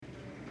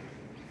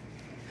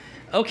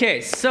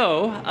Okay,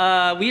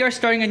 so we are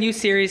starting a new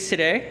series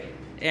today,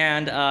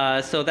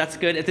 and so that's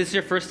good. If this is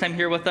your first time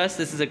here with us,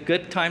 this is a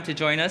good time to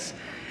join us.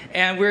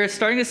 And we're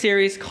starting a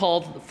series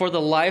called For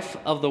the Life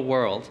of the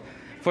World.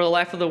 For the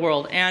Life of the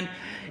World. And,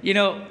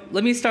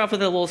 let me start off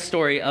with a little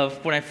story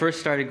of when I first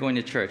started going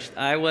to church.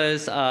 I've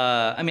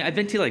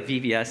been to like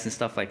VBS and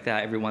stuff like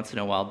that every once in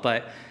a while,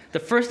 but the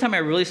first time I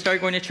really started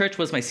going to church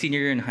was my senior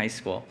year in high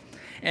school.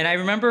 And I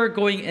remember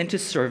going into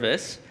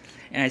service,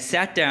 and I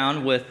sat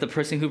down with the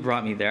person who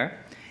brought me there.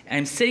 And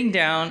I'm sitting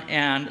down,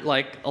 and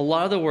like a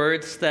lot of the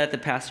words that the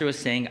pastor was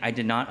saying, I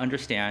did not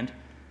understand.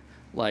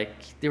 Like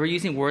they were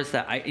using words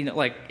that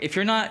like if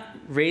you're not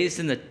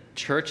raised in the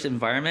church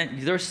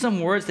environment, there's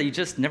some words that you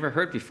just never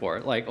heard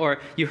before,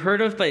 or you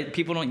heard of, but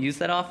people don't use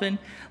that often.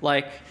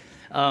 Like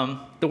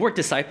the word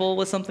disciple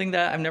was something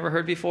that I've never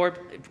heard before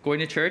going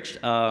to church.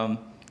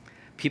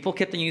 People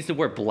kept on using the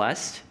word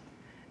blessed,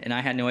 and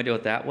I had no idea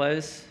what that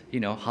was.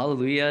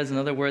 Hallelujah is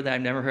another word that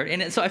I've never heard.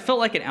 And so I felt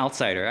like an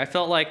outsider. I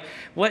felt like,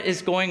 what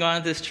is going on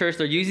at this church?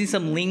 They're using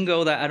some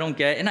lingo that I don't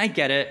get, and I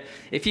get it.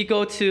 If you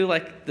go to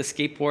like the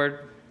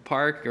skateboard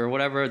park or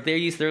whatever, they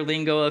use their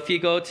lingo. If you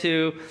go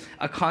to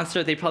a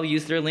concert, they probably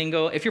use their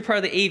lingo. If you're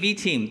part of the AV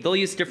team, they'll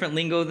use different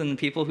lingo than the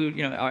people who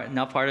are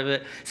not part of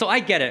it. So I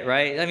get it,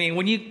 right? I mean,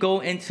 when you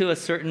go into a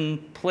certain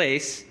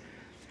place,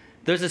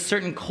 there's a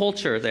certain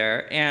culture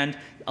there, and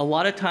a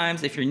lot of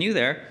times, if you're new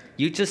there,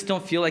 you just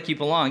don't feel like you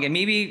belong. And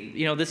maybe,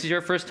 this is your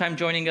first time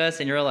joining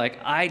us, and you're like,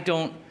 I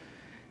don't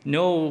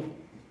know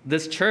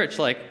this church.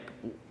 Like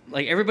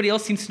everybody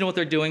else seems to know what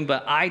they're doing,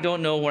 but I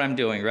don't know what I'm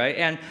doing, right?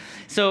 And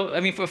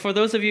so, for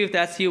those of you, if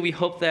that's you, we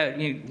hope that,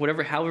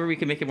 however we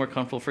can make it more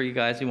comfortable for you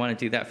guys, we want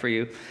to do that for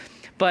you.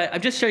 But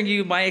I'm just sharing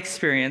you my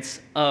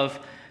experience of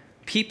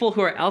people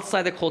who are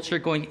outside the culture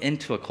going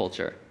into a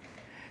culture.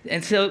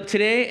 And so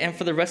today, and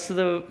for the rest of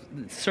the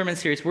sermon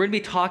series, we're going to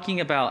be talking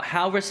about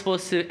how we're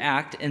supposed to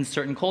act in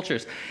certain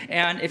cultures.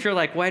 And if you're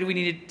like, why do we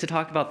need to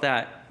talk about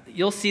that?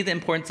 You'll see the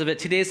importance of it.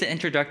 Today is the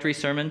introductory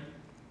sermon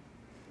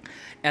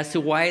as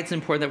to why it's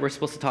important that we're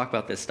supposed to talk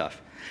about this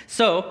stuff.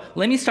 So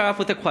let me start off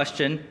with a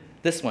question,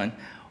 this one.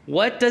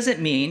 What does it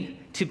mean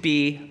to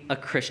be a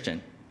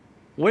Christian?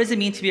 What does it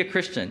mean to be a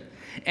Christian?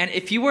 And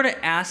if you were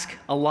to ask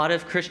a lot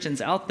of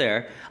Christians out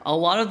there, a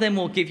lot of them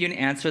will give you an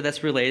answer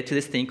that's related to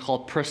this thing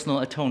called personal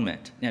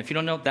atonement. Now, if you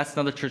don't know, that's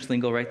another church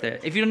lingo right there.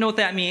 If you don't know what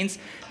that means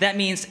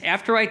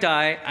after I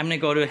die, I'm going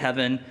to go to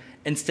heaven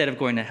instead of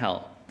going to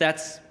hell.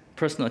 That's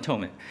personal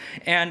atonement.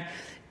 And,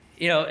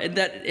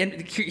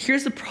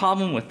 here's the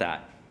problem with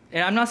that.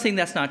 And I'm not saying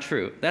that's not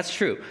true. That's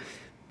true.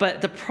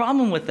 But the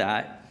problem with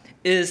that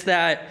is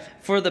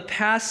that for the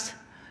past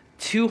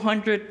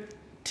 200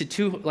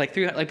 to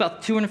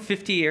about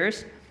 250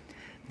 years,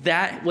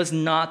 that was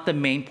not the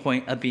main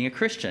point of being a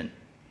Christian.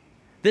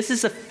 This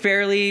is a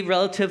fairly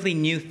relatively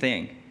new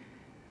thing.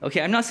 Okay,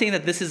 I'm not saying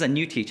that this is a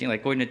new teaching,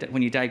 like when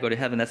you die, go to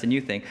heaven, that's a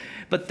new thing.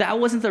 But that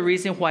wasn't the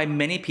reason why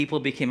many people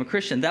became a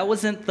Christian. That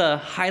wasn't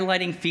the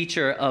highlighting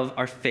feature of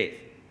our faith.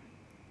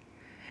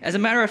 As a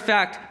matter of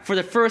fact, for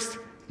the first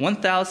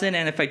 1,000,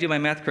 and if I do my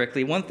math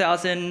correctly,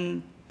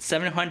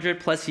 1,700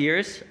 plus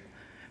years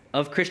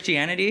of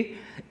Christianity,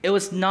 it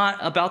was not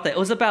about that. It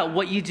was about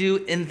what you do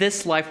in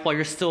this life while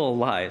you're still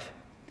alive.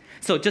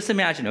 So just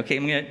imagine, okay,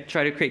 I'm going to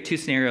try to create two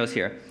scenarios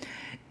here.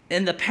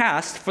 In the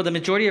past, for the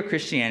majority of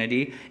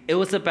Christianity, it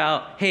was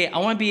about, hey, I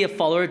want to be a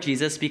follower of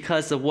Jesus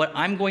because of what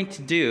I'm going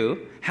to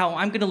do, how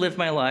I'm going to live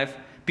my life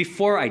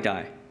before I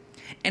die.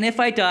 And if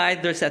I die,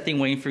 there's that thing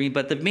waiting for me,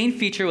 but the main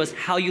feature was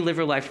how you live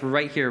your life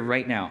right here,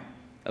 right now,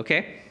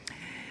 okay?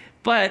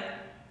 But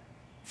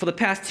for the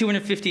past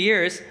 250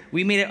 years,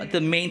 we made it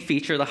the main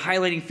feature, the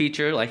highlighting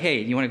feature, like,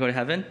 hey, you want to go to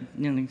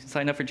heaven?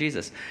 Sign up for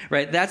Jesus,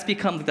 right? That's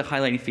become the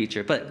highlighting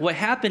feature. But what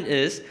happened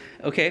is,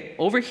 okay,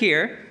 over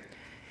here,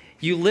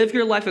 you live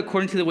your life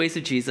according to the ways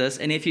of Jesus,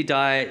 and if you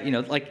die,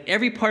 like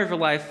every part of your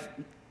life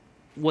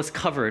was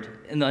covered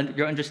in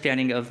your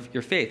understanding of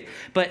your faith.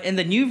 But in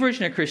the new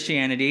version of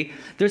Christianity,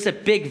 there's a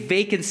big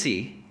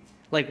vacancy.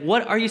 Like,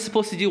 what are you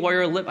supposed to do while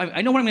you're alive?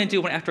 I know what I'm going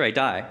to do after I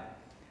die.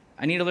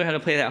 I need to learn how to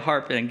play that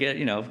harp and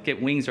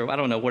get wings, or I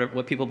don't know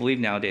what people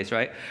believe nowadays,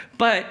 right?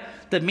 But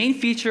the main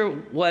feature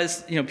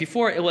was,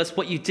 before it was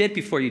what you did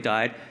before you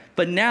died,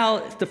 but now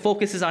the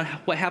focus is on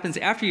what happens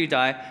after you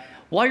die.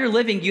 While you're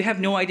living, you have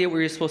no idea what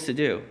you're supposed to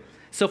do.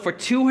 So for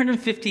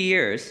 250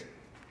 years,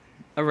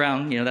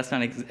 around, that's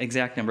not an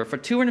exact number, for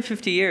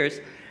 250 years,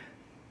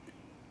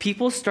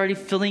 people started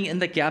filling in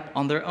the gap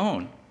on their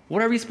own.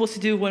 What are we supposed to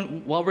do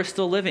while we're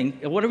still living?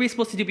 What are we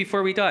supposed to do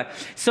before we die?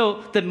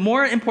 So the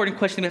more important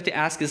question we have to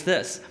ask is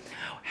this: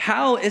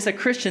 how is a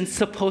Christian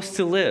supposed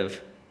to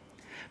live?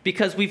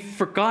 Because we've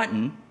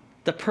forgotten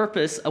the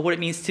purpose of what it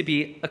means to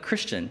be a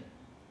Christian.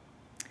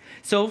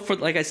 So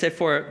like I said,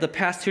 for the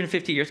past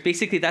 250 years,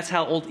 basically that's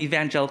how old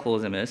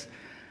evangelicalism is.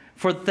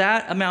 For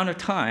that amount of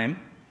time,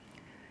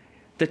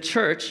 the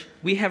church,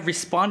 we have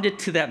responded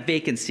to that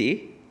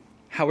vacancy,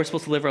 how we're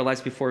supposed to live our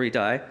lives before we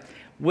die,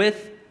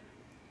 with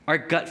our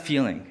gut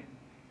feeling.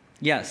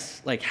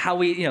 Yes, like how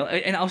we,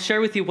 and I'll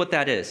share with you what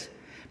that is.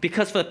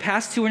 Because for the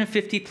past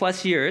 250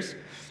 plus years,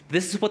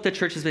 this is what the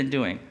church has been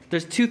doing.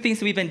 There's two things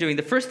that we've been doing.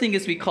 The first thing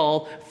is we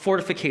call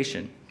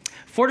fortification.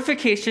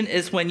 Fortification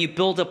is when you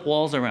build up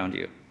walls around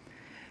you.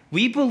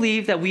 We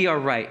believe that we are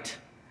right.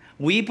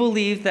 We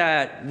believe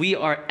that we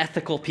are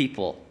ethical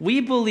people.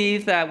 We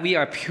believe that we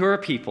are pure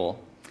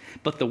people.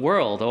 But the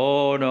world,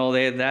 oh no,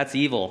 that's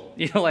evil.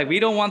 We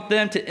don't want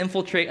them to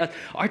infiltrate us.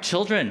 Our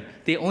children,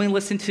 they only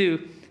listen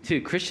to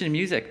Christian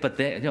music, but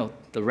the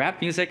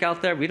rap music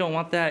out there, we don't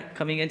want that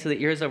coming into the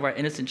ears of our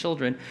innocent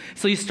children.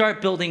 So you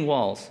start building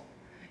walls.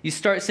 You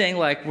start saying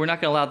we're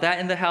not going to allow that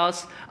in the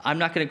house. I'm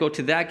not going to go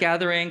to that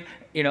gathering.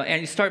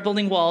 And you start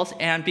building walls,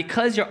 and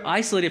because you're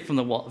isolated from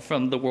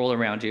the world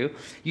around you,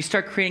 you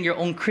start creating your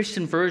own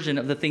Christian version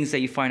of the things that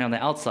you find on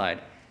the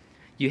outside.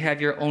 You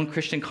have your own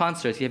Christian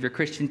concerts, you have your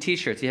Christian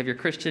t-shirts, you have your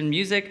Christian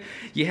music,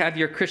 you have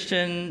your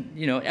Christian,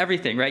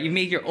 everything, right? You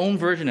made your own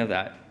version of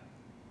that.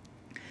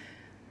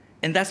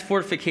 And that's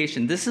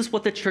fortification. This is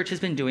what the church has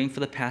been doing for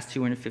the past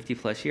 250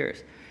 plus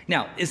years.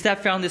 Now, is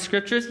that found in the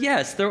scriptures?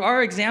 Yes, there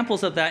are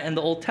examples of that in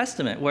the Old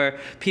Testament where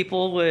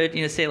people would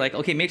say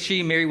okay, make sure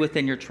you marry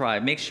within your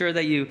tribe. Make sure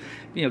that you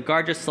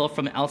guard yourself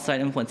from outside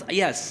influence.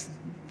 Yes,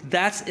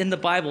 that's in the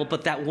Bible,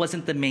 but that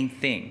wasn't the main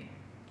thing.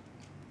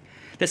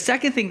 The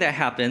second thing that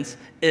happens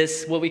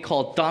is what we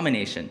call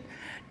domination.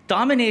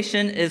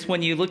 Domination is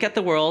when you look at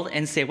the world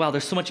and say, wow,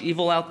 there's so much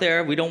evil out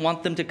there. We don't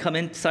want them to come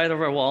inside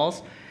of our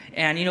walls.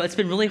 And, it's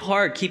been really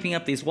hard keeping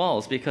up these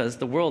walls because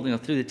the world,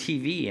 through the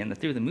TV and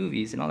through the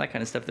movies and all that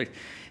kind of stuff,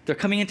 they're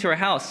coming into our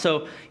house.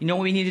 So, what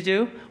we need to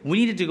do?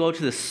 We need to go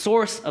to the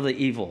source of the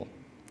evil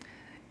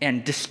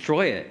and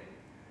destroy it.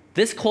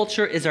 This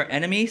culture is our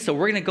enemy, so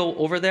we're going to go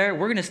over there.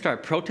 We're going to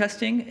start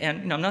protesting.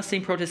 And, I'm not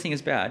saying protesting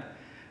is bad,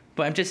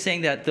 but I'm just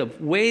saying that the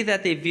way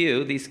that they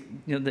view these,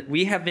 that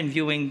we have been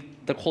viewing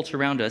the culture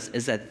around us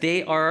is that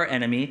they are our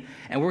enemy,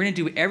 and we're going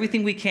to do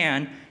everything we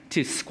can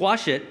to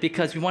squash it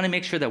because we want to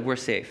make sure that we're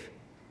safe.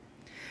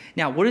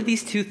 Now, what do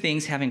these two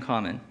things have in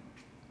common?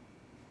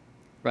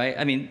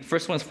 Right?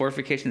 First one is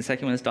fortification, the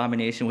second one is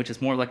domination, which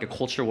is more like a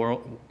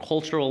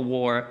cultural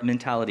war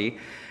mentality,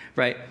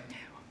 right?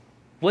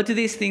 What do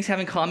these things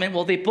have in common?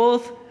 Well, they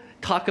both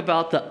talk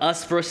about the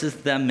us versus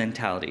them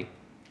mentality.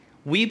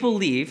 We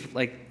believe,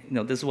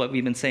 this is what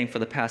we've been saying for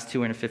the past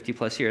 250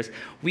 plus years.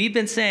 We've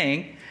been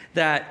saying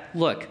that,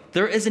 look,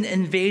 there is an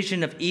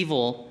invasion of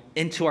evil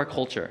into our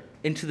culture,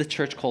 into the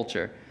church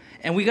culture.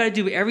 And we got to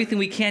do everything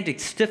we can to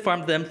stiff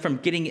arm them from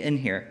getting in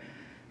here,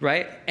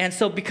 right? And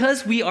so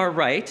because we are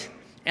right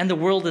and the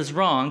world is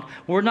wrong,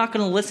 we're not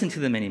going to listen to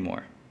them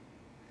anymore.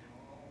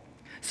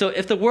 So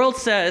if the world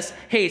says,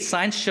 hey,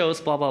 science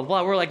shows blah, blah,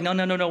 blah, we're like, no,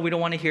 we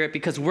don't want to hear it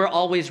because we're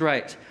always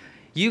right.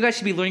 You guys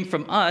should be learning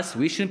from us.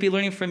 We shouldn't be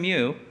learning from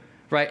you,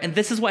 right? And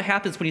this is what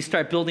happens when you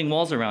start building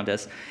walls around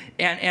us.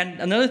 And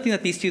another thing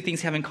that these two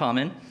things have in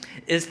common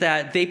is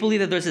that they believe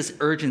that there's this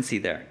urgency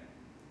there.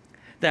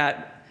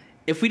 That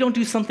if we don't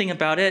do something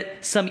about it,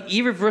 some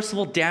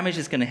irreversible damage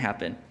is going to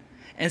happen.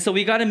 And so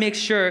we got to make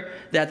sure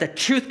that the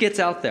truth gets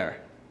out there.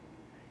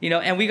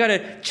 And we got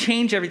to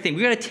change everything.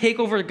 We got to take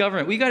over the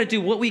government. We got to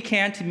do what we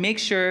can to make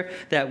sure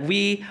that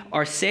we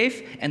are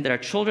safe and that our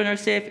children are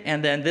safe,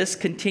 and then this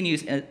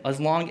continues as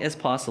long as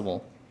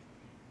possible.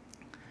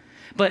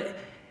 But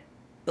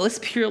let's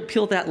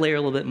peel that layer a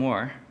little bit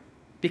more,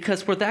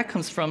 because where that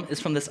comes from is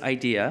from this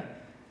idea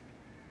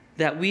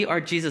that we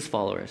are Jesus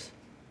followers.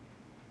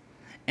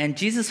 And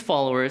Jesus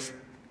followers,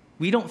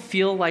 we don't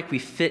feel like we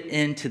fit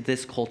into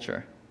this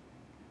culture.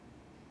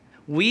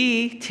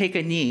 We take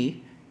a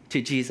knee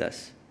to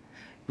Jesus.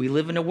 We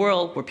live in a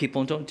world where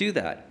people don't do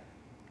that.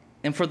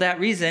 And for that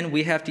reason,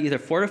 we have to either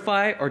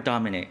fortify or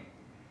dominate.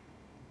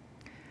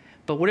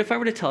 But what if I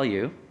were to tell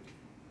you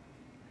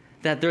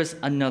that there's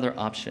another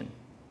option?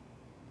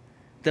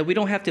 That we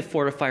don't have to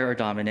fortify or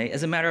dominate.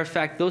 As a matter of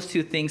fact, those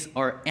two things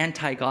are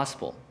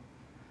anti-gospel.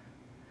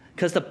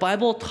 Because the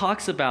Bible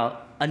talks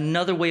about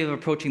another way of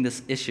approaching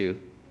this issue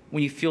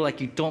when you feel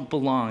like you don't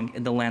belong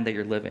in the land that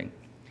you're living.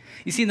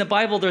 You see, in the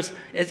Bible,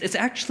 it's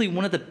actually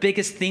one of the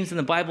biggest themes in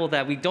the Bible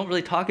that we don't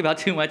really talk about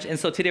too much. And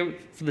so today,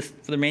 for the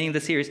remaining of the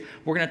series,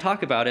 we're going to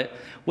talk about it,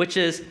 which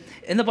is,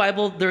 in the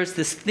Bible, there's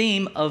this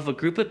theme of a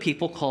group of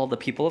people called the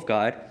people of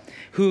God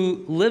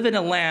who live in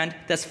a land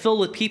that's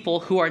filled with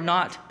people who are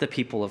not the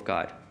people of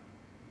God.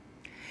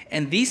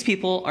 And these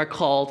people are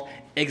called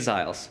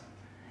exiles.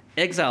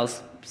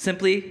 Exiles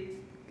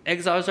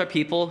are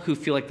people who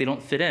feel like they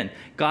don't fit in.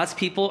 God's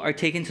people are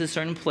taken to a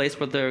certain place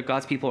where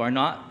God's people are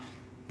not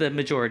the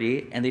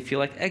majority, and they feel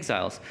like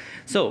exiles.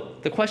 So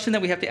the question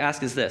that we have to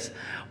ask is this: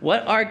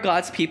 what are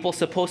God's people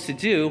supposed to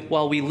do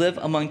while we live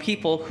among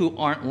people who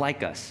aren't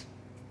like us?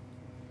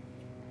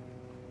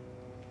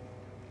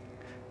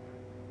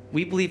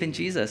 We believe in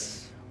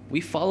Jesus.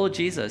 We follow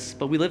Jesus,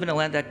 but we live in a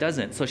land that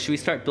doesn't. So should we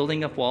start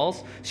building up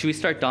walls? Should we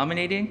start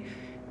dominating?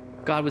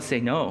 God would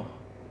say no.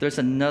 There's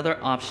another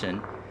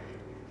option.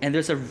 And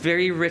there's a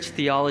very rich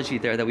theology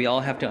there that we all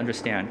have to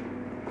understand.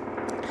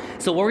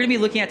 So what we're going to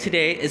be looking at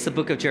today is the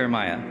book of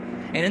Jeremiah.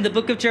 And in the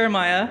book of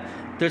Jeremiah,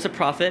 there's a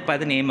prophet by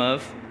the name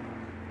of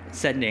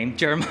said name,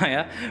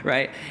 Jeremiah,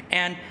 right?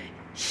 And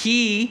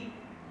he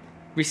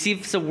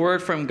receives a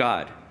word from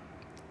God.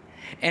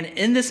 And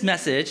in this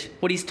message,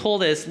 what he's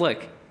told is,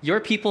 look, your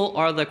people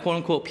are the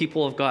quote-unquote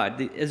people of God,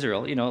 the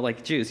Israel,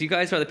 like Jews. You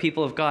guys are the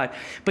people of God,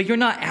 but you're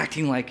not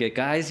acting like it,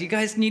 guys. You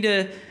guys need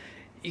to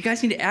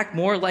act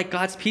more like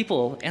God's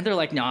people. And they're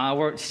like, nah,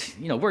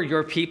 we're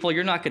your people.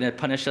 You're not going to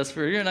punish us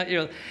you're not.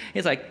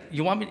 He's like,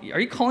 are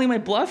you calling my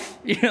bluff?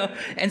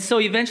 And so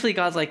eventually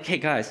God's like, hey,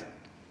 guys,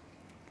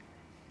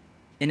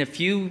 in a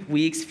few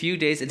weeks, few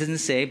days, it doesn't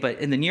say, but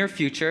in the near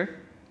future,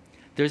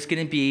 there's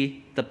going to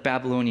be the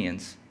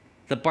Babylonians,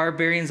 the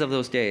barbarians of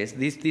those days.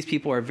 These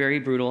people are very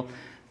brutal.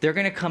 They're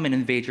going to come and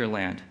invade your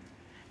land.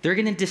 They're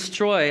going to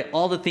destroy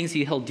all the things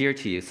you held dear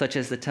to you, such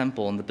as the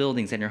temple and the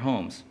buildings and your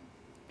homes.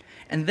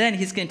 And then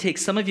he's going to take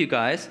some of you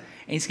guys,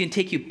 and he's going to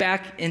take you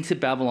back into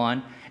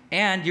Babylon,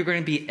 and you're going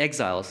to be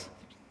exiles,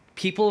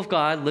 people of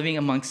God living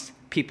amongst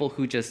people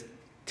who just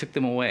took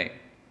them away.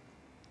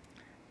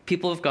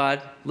 People of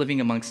God living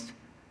amongst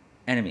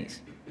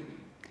enemies.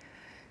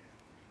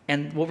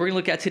 And what we're going to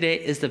look at today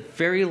is the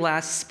very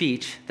last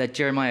speech that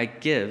Jeremiah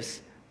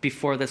gives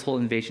before this whole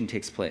invasion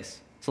takes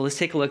place. So let's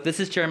take a look. This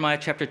is Jeremiah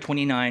chapter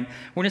 29.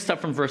 We're going to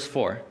start from verse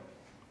 4.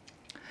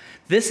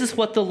 This is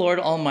what the Lord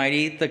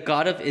Almighty, the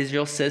God of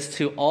Israel, says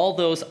to all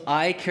those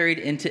I carried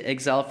into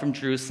exile from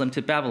Jerusalem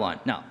to Babylon.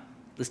 Now,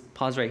 let's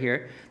pause right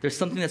here. There's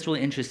something that's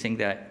really interesting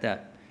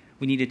that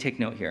we need to take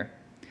note here.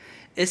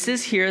 It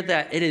says here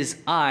that it is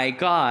I,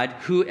 God,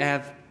 who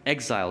have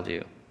exiled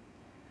you.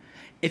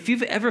 If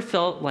you've ever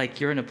felt like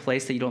you're in a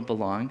place that you don't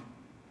belong,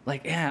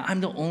 like, yeah, I'm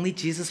the only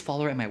Jesus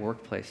follower at my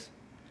workplace.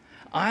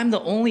 I'm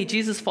the only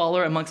Jesus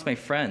follower amongst my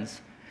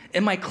friends.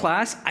 In my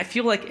class, I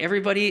feel like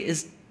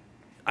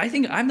I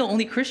think I'm the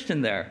only Christian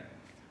there.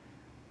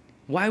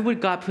 Why would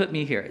God put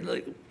me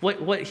here?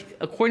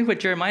 According to what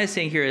Jeremiah is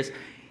saying here is,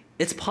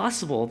 it's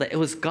possible that it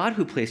was God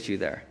who placed you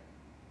there.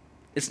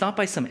 It's not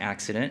by some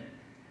accident.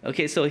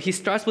 Okay, so he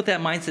starts with that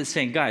mindset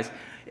saying, guys,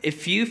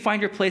 if you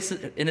find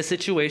yourself in a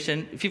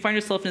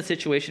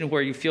situation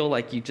where you feel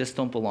like you just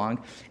don't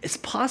belong, it's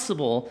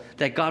possible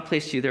that God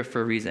placed you there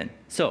for a reason.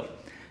 So,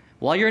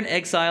 while you're in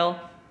exile,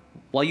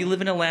 while you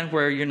live in a land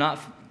where you're not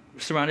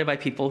surrounded by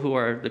people who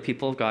are the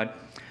people of God,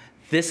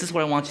 this is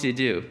what I want you to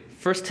do.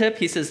 First tip,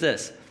 he says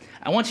this.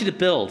 I want you to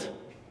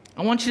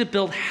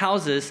build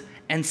houses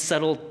and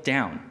settle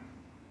down.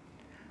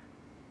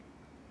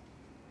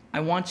 I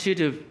want you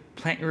to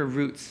plant your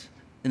roots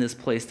in this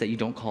place that you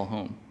don't call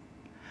home.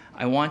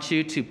 I want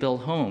you to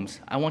build homes.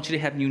 I want you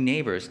to have new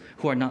neighbors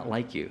who are not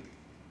like you.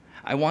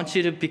 I want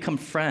you to become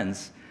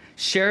friends.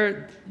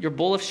 Share your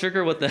bowl of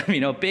sugar with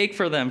them, bake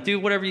for them, do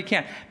whatever you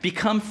can.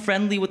 Become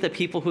friendly with the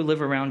people who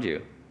live around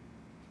you.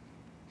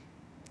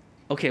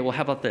 Okay, well,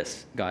 how about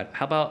this, God?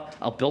 How about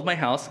I'll build my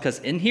house, because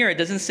in here it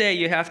doesn't say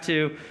you have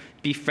to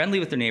be friendly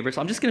with your neighbors.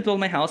 So I'm just going to build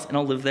my house and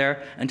I'll live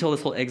there until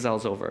this whole exile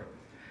is over.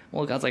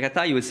 Well, God's like, I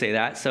thought you would say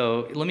that,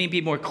 so let me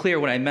be more clear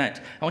what I meant.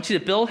 I want you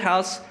to build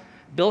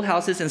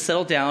houses and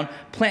settle down,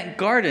 plant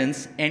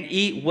gardens and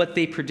eat what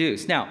they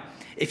produce. Now,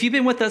 if you've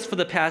been with us for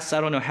the past, I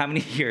don't know how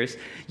many years,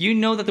 you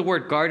know that the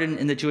word garden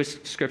in the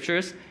Jewish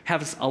scriptures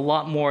has a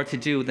lot more to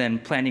do than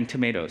planting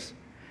tomatoes.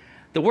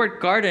 The word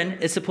garden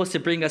is supposed to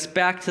bring us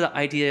back to the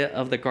idea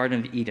of the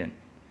Garden of Eden.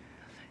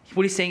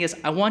 What he's saying is,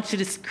 I want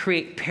you to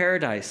create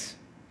paradise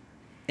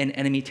in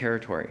enemy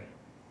territory.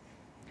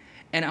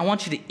 And I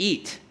want you to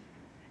eat.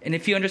 And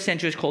if you understand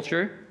Jewish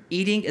culture,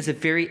 eating is a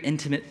very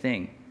intimate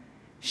thing.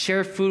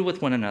 Share food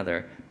with one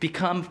another.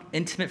 Become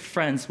intimate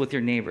friends with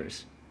your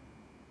neighbors.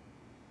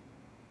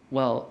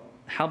 Well,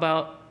 how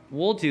about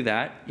we'll do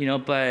that,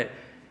 but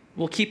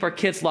we'll keep our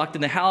kids locked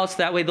in the house.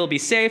 That way they'll be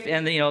safe.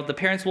 And, the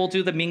parents will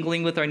do the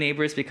mingling with our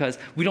neighbors because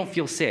we don't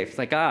feel safe. It's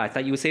like, I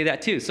thought you would say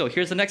that too. So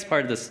here's the next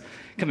part of this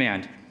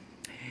command.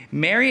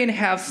 Marry and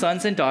have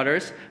sons and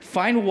daughters.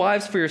 Find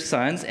wives for your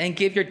sons and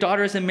give your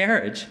daughters in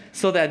marriage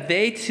so that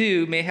they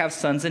too may have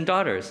sons and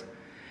daughters.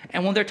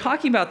 And when they're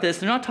talking about this,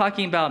 they're not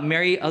talking about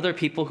marry other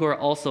people who are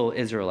also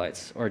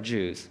Israelites or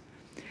Jews.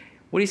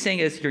 What he's saying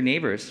is your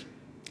neighbors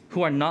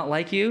who are not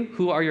like you,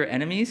 who are your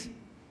enemies,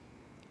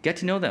 get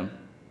to know them.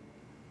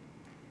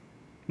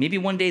 Maybe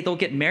one day they'll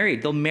get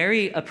married. They'll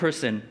marry a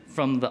person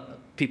from the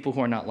people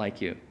who are not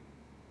like you.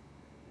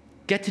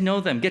 Get to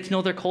know them. Get to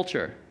know their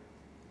culture.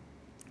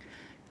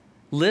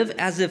 Live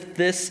as if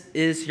this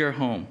is your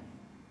home.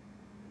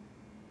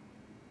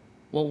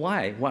 Well,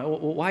 why?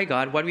 Why,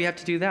 God? Why do we have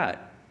to do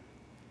that?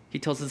 He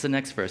tells us the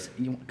next verse.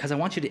 Because I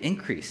want you to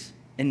increase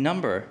in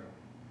number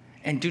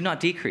and do not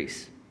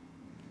decrease.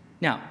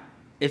 Now,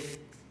 if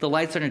the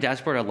lights on your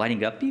dashboard are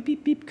lighting up, beep,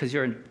 beep, beep, because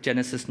you're a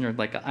Genesis nerd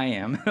like I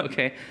am,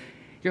 okay?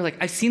 You're like,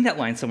 I've seen that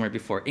line somewhere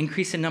before.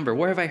 Increase in number.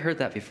 Where have I heard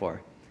that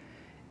before?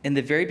 In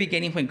the very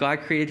beginning, when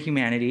God created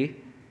humanity,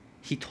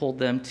 he told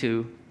them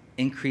to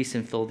increase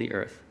and fill the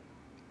earth.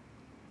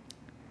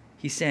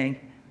 He's saying,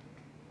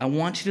 I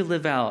want you to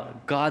live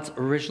out God's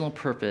original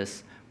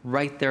purpose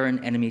right there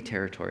in enemy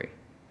territory.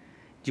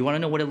 Do you want to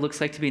know what it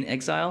looks like to be in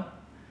exile?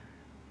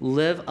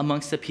 Live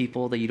amongst the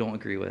people that you don't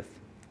agree with.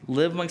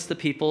 live amongst the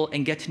people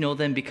and get to know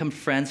them, become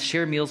friends,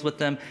 share meals with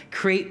them,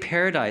 create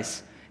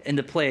paradise in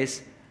the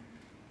place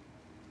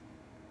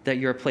that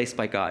you're placed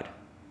by God.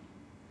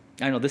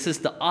 I know this is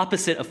the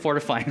opposite of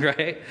fortifying,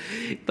 right?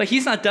 But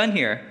he's not done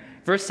here.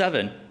 Verse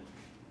 7.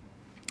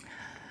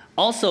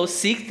 Also,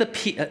 seek the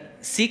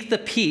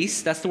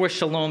peace, that's the word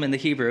shalom in the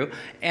Hebrew,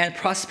 and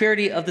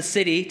prosperity of the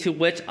city to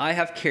which I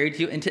have carried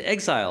you into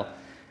exile.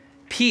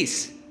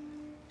 Peace,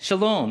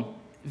 shalom,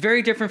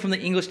 very different from the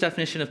English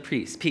definition of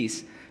peace.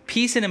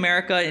 Peace in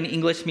America in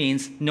English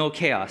means no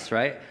chaos,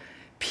 right?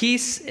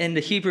 Peace in the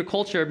Hebrew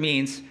culture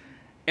means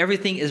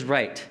everything is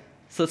right.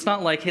 So it's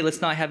not like, hey,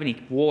 let's not have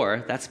any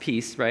war. That's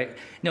peace, right?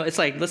 No, it's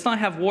like, let's not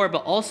have war,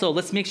 but also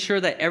let's make sure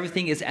that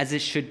everything is as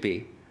it should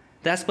be.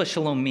 That's what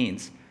shalom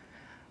means.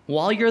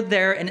 While you're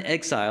there in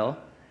exile,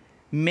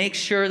 make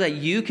sure that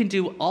you can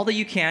do all that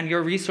you can,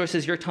 your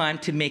resources, your time,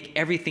 to make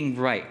everything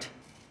right.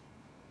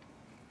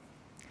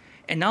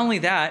 And not only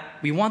that,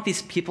 we want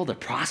these people to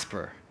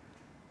prosper.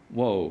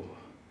 Whoa,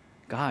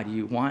 God,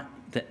 you want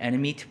the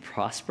enemy to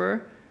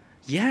prosper?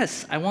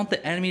 Yes, I want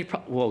the enemy to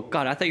Whoa,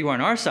 God, I thought you were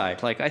on our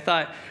side. Like, I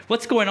thought,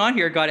 what's going on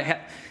here, God?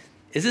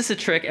 Is this a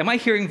trick? Am I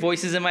hearing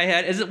voices in my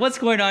head? What's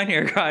going on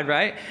here, God,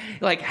 right?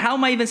 Like, how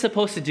am I even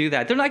supposed to do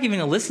that? They're not even going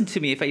to listen to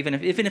me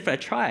even if I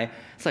try.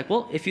 It's like,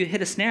 well, if you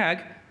hit a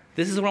snag,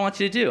 this is what I want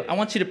you to do. I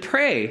want you to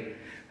pray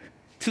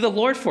to the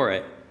Lord for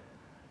it.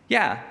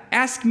 Yeah,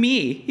 ask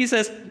me. He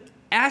says,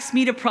 ask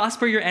me to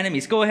prosper your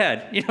enemies. Go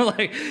ahead. You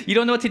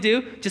don't know what to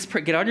do? Just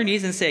get on your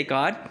knees and say,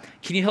 God,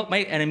 can you help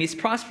my enemies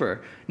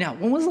prosper? Now,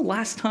 when was the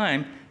last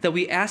time that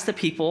we asked the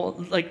people,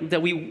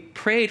 that we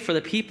prayed for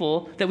the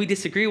people that we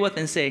disagree with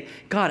and say,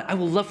 God, I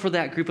would love for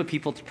that group of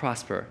people to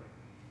prosper?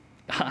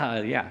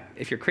 Yeah,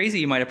 if you're crazy,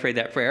 you might have prayed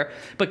that prayer.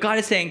 But God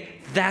is saying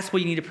that's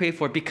what you need to pray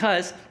for,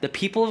 because the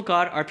people of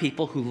God are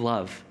people who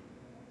love.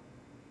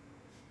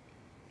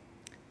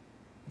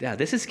 Yeah,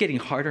 this is getting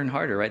harder and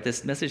harder, right?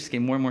 This message is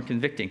getting more and more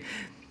convicting.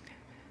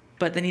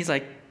 But then he's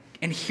like,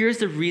 and here's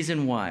the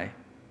reason why.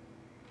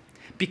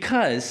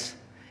 Because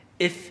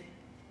if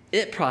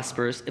it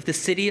prospers, if the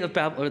city of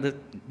Babylon, or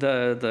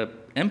the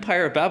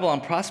empire of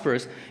Babylon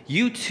prospers,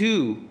 you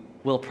too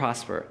will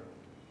prosper.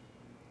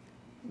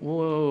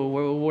 Whoa,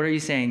 what are you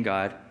saying,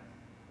 God?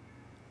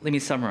 Let me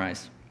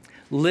summarize.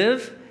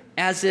 Live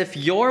as if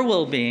your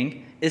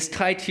well-being is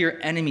tied to your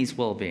enemy's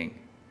well-being.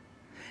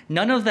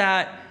 None of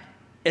that,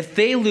 if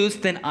they lose,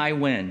 then I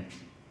win.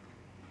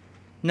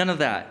 None of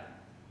that.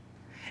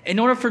 In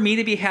order for me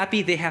to be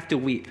happy, they have to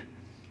weep.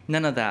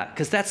 None of that,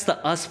 because that's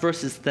the us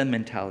versus them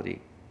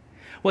mentality.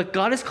 What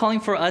God is calling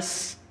for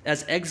us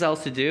as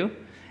exiles to do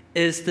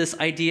is this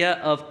idea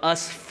of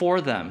us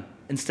for them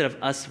instead of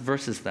us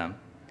versus them.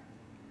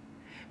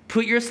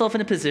 Put yourself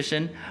in a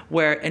position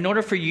where in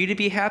order for you to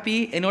be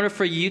happy, in order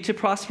for you to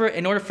prosper,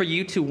 in order for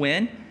you to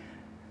win,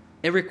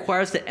 it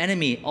requires the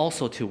enemy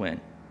also to win.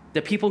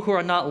 The people who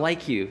are not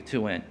like you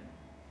to win.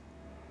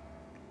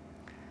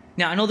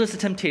 Now, I know there's a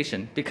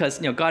temptation because,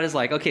 God is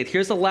like, okay,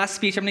 here's the last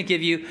speech I'm going to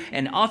give you,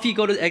 and off you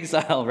go to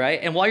exile, right?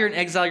 And while you're in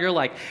exile, you're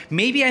like,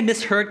 maybe I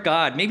misheard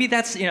God. Maybe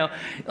that's,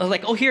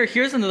 like, oh,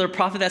 here's another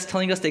prophet that's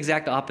telling us the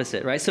exact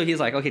opposite, right? So he's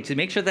like, okay, to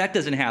make sure that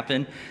doesn't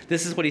happen,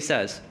 this is what he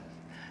says.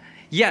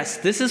 Yes,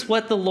 this is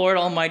what the Lord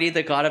Almighty,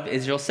 the God of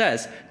Israel,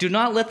 says. Do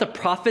not let the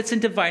prophets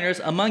and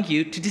diviners among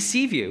you to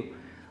deceive you.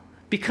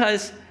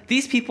 Because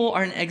these people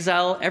are in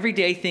exile every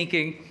day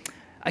thinking,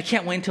 I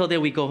can't wait until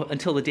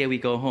the day we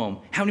go home.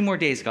 How many more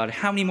days, God?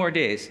 How many more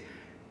days?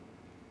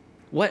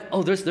 What?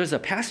 Oh, there's a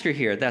pastor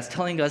here that's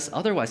telling us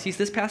otherwise.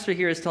 This pastor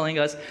here is telling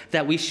us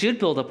that we should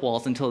build up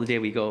walls until the day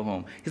we go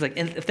home. He's like,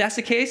 and if that's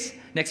the case,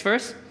 next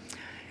verse,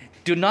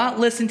 do not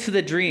listen to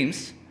the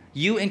dreams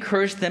you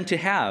encourage them to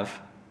have.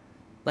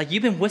 Like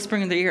you've been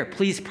whispering in their ear,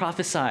 please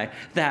prophesy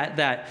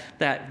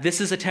that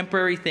this is a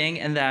temporary thing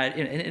and that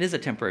it is a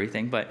temporary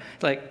thing, but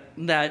like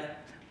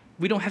that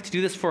we don't have to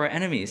do this for our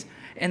enemies.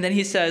 And then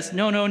he says,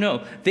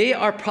 no. They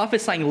are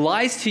prophesying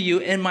lies to you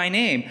in my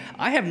name.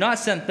 I have not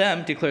sent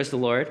them, declares the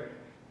Lord.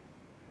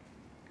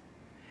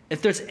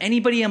 If there's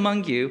anybody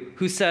among you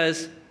who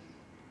says,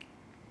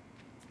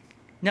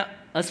 no,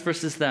 us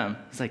versus them,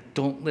 it's like,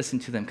 don't listen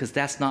to them because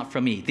that's not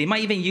from me. They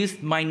might even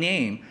use my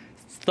name,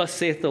 thus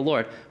saith the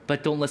Lord,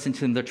 but don't listen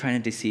to them. They're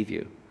trying to deceive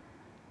you.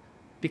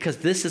 Because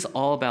this is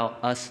all about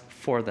us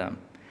for them.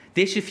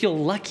 They should feel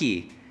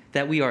lucky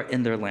that we are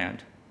in their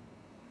land.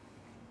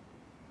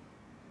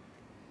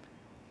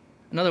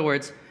 In other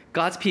words,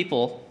 God's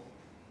people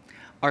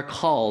are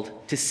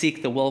called to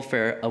seek the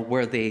welfare of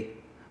where they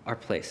are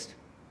placed.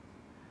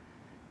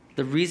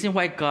 The reason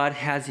why God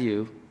has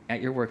you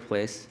at your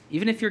workplace,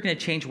 even if you're going to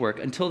change work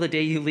until the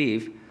day you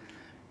leave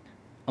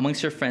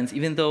amongst your friends,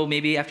 even though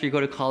maybe after you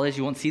go to college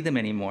you won't see them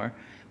anymore,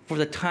 for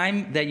the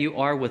time that you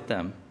are with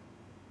them,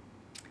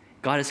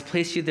 God has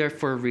placed you there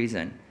for a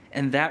reason.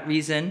 And that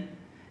reason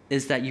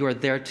is that you are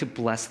there to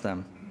bless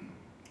them.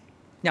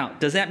 Now,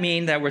 does that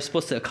mean that we're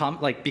supposed to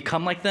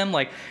become like them?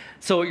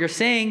 So you're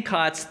saying,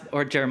 Kotz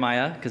or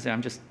Jeremiah, because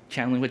I'm just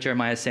channeling what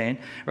Jeremiah is saying,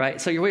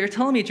 right? So what you're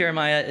telling me,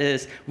 Jeremiah,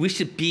 is we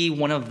should be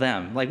one of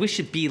them. Like, we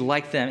should be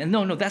like them. And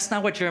no, that's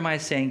not what Jeremiah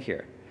is saying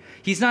here.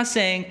 He's not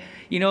saying,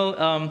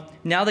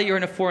 now that you're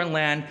in a foreign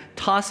land,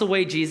 toss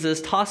away Jesus,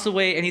 toss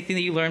away anything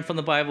that you learned from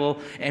the Bible,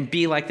 and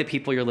be like the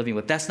people you're living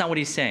with. That's not what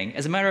he's saying.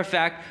 As a matter of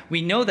fact,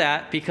 we know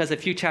that because a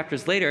few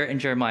chapters later in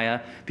Jeremiah,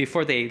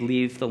 before they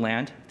leave the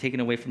land, taken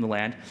away from the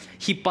land,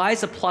 he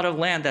buys a plot of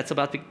land that's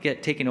about to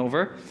get taken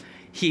over.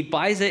 He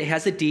buys it,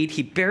 has a deed,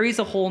 he buries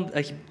a hole,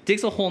 he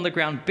digs a hole in the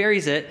ground,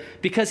 buries it,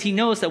 because he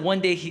knows that one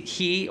day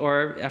he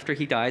or after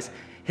he dies,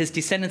 his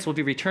descendants will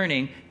be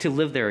returning to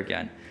live there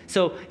again.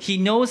 So he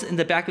knows in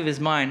the back of his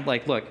mind,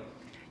 like, look,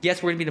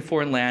 yes, we're going to be in a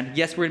foreign land.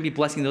 Yes, we're going to be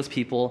blessing those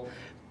people.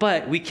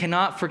 But we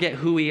cannot forget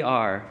who we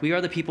are. We are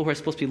the people who are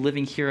supposed to be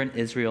living here in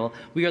Israel.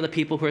 We are the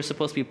people who are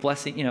supposed to be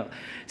blessing,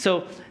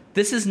 So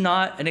this is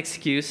not an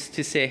excuse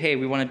to say, hey,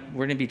 we're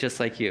going to be just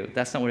like you.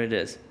 That's not what it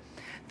is.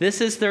 This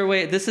is their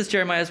way. This is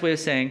Jeremiah's way of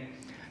saying,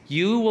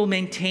 you will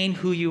maintain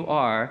who you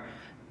are.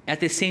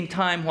 At the same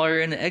time, while you're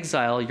in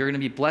exile, you're going to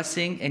be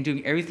blessing and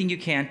doing everything you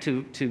can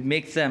to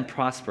make them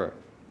prosper.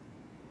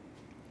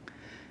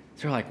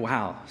 So they're like,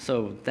 wow,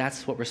 so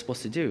that's what we're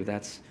supposed to do.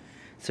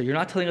 So you're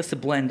not telling us to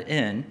blend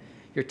in.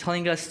 You're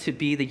telling us to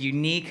be the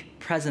unique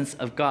presence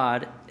of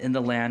God in the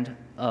land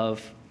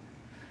of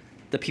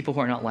the people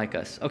who are not like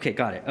us. Okay,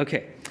 got it.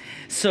 Okay.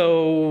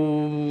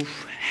 So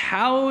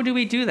how do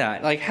we do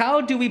that? Like, how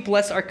do we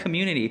bless our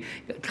community?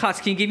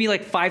 Kotz, can you give me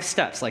like 5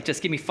 steps? Like,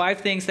 just give me 5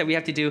 things that we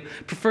have to do,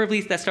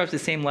 preferably that starts with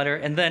the same letter,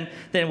 and then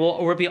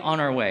we'll be on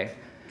our way.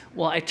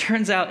 Well, it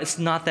turns out it's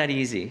not that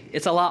easy.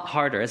 It's a lot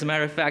harder. As a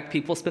matter of fact,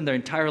 people spend their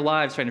entire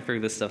lives trying to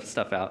figure this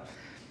stuff out.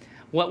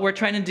 What we're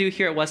trying to do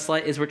here at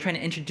Westlight is we're trying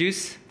to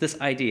introduce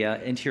this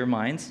idea into your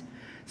minds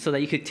so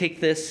that you could take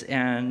this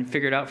and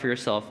figure it out for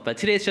yourself. But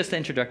today is just the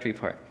introductory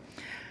part.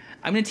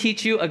 I'm going to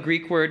teach you a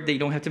Greek word that you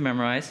don't have to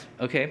memorize,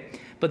 okay?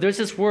 But there's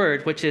this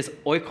word which is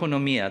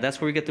oikonomia.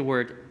 That's where we get the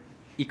word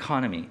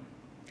economy.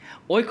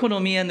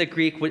 Oikonomia in the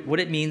Greek, what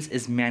it means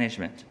is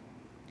management.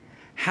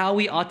 How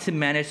we ought to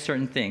manage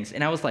certain things.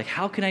 And I was like,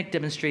 how can I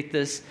demonstrate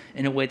this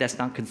in a way that's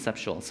not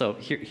conceptual? So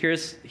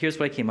here's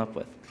what I came up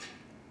with.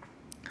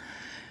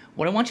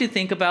 What I want you to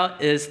think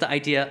about is the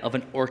idea of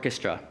an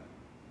orchestra.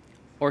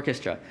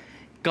 Orchestra.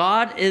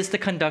 God is the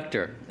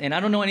conductor. And I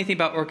don't know anything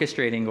about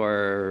orchestrating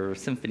or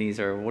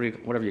symphonies or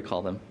whatever you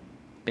call them.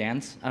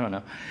 Bands? I don't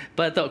know.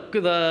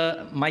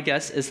 But my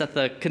guess is that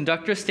the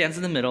conductor stands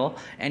in the middle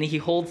and he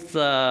holds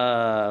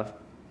the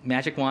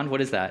magic wand. What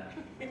is that?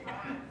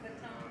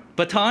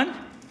 Baton?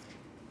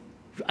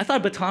 I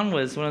thought baton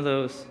was one of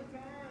those.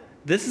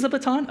 This is a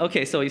baton?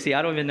 Okay, so you see,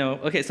 I don't even know.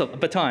 Okay, so a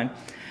baton,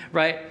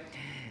 right?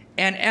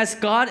 And as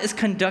God is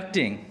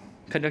conducting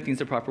is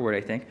the proper word,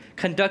 I think,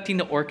 conducting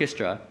the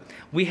orchestra,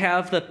 we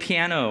have the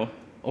piano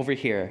over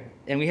here,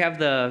 and we have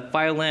the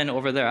violin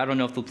over there. I don't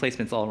know if the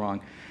placement's all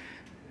wrong.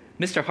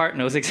 Mr. Hart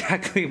knows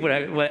exactly what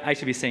I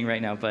should be saying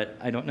right now, but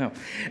I don't know.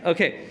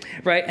 Okay,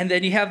 right, and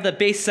then you have the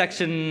bass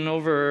section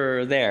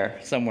over there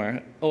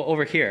somewhere. Oh,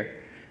 over here.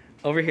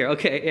 Over here,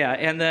 okay, yeah.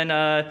 And then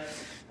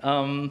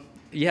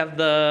you have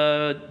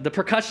the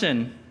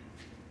percussion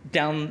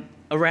down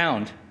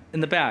around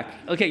in the back.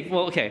 Okay,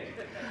 well, okay.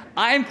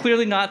 I'm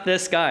clearly not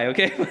this guy,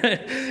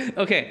 okay?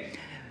 Okay.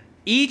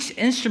 Each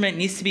instrument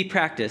needs to be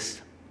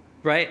practiced,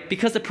 right?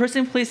 Because the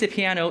person who plays the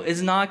piano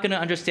is not going to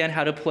understand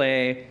how to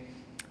play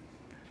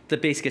the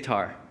bass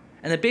guitar.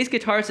 And the bass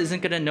guitarist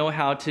isn't going to know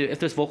how to, if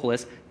there's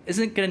vocalists,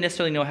 isn't going to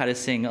necessarily know how to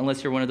sing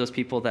unless you're one of those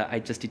people that I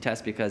just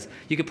detest because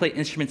you can play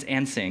instruments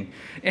and sing.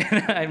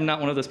 And I'm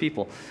not one of those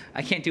people.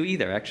 I can't do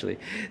either, actually.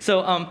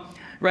 So,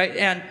 right,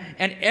 and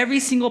every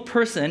single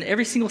person,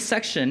 every single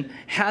section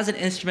has an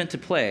instrument to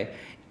play.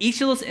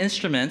 Each of those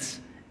instruments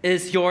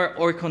is your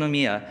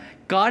oikonomia.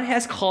 God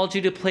has called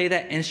you to play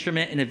that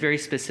instrument in a very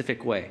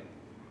specific way,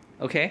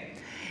 okay?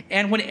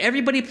 And when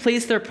everybody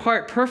plays their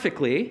part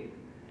perfectly,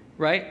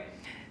 right,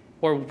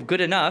 or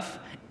good enough,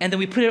 and then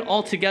we put it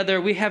all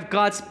together, we have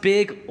God's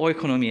big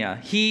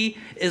oikonomia. He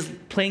is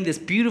playing this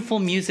beautiful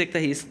music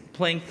that he's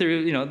playing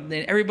through, and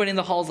everybody in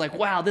the hall is like,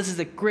 wow, this is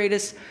the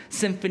greatest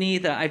symphony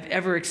that I've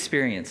ever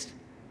experienced.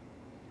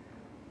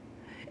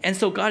 And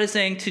so God is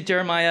saying to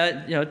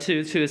Jeremiah,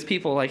 to his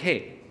people, like,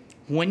 hey,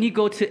 when you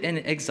go to an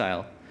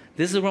exile,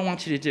 this is what I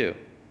want you to do.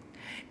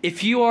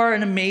 If you are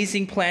an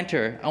amazing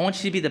planter, I want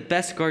you to be the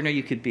best gardener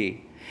you could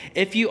be.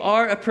 If you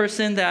are a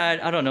person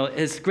that, I don't know,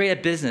 is great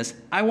at business,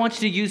 I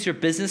want you to use your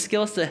business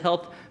skills to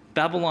help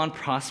Babylon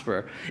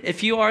prosper.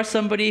 If you are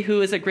somebody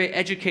who is a great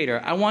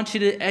educator, I want you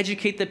to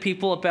educate the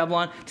people of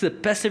Babylon to the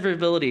best of your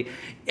ability.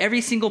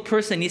 Every single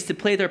person needs to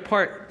play their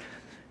part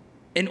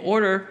in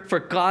order for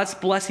God's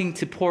blessing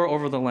to pour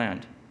over the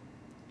land.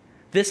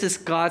 This is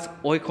God's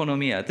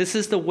oikonomia. This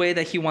is the way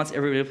that he wants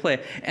everybody to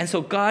play. And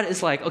so God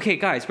is like, okay,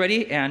 guys,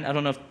 ready? And I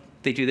don't know if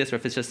they do this or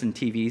if it's just in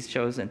TV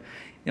shows. And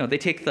they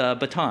take the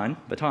baton,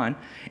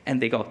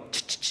 and they go,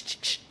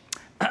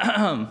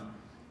 I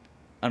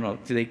don't know,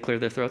 do they clear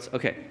their throats?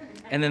 Okay.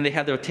 And then they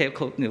have their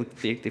tail,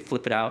 they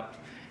flip it out,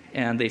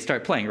 and they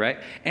start playing, right?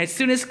 And as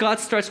soon as God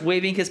starts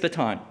waving his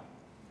baton,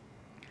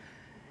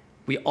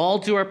 We all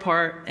do our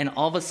part, and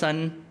all of a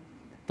sudden,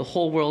 the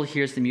whole world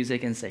hears the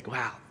music and it's like,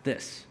 wow,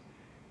 this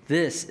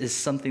is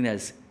something that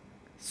is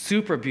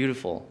super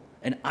beautiful,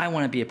 and I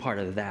want to be a part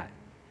of that.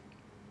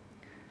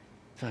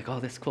 They're like, oh,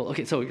 that's cool.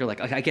 Okay, so you're like,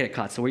 okay, I get it,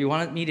 Kot. So what you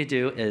want me to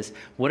do is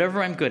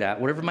whatever I'm good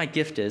at, whatever my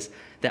gift is,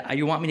 that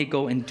you want me to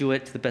go and do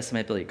it to the best of my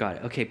ability. Got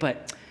it. Okay,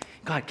 but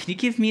God, can you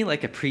give me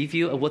like a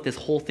preview of what this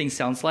whole thing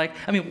sounds like?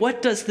 I mean,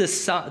 what does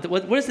this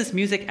what does this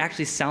music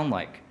actually sound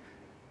like?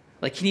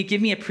 Like, can you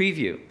give me a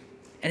preview?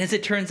 And as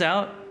it turns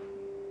out,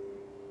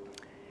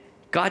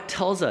 God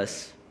tells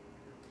us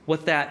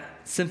what that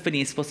symphony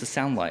is supposed to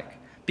sound like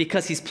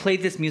because he's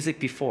played this music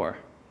before.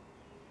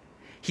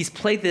 He's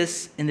played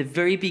this in the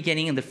very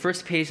beginning, in the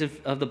first page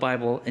of the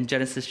Bible in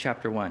Genesis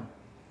chapter 1.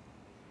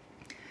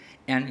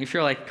 And if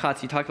you're like,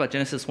 Kotz, you talked about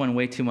Genesis 1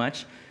 way too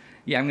much.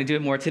 Yeah, I'm going to do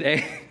it more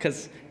today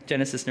because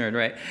Genesis nerd,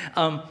 right?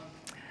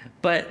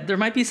 But there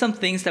might be some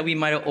things that we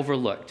might have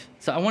overlooked.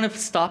 So I want to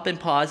stop and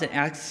pause and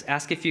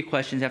ask a few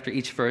questions after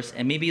each verse,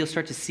 and maybe you'll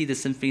start to see the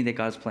symphony that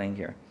God's playing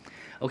here.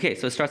 Okay,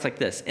 so it starts like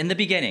this. In the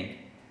beginning,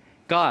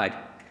 God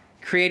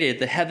created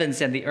the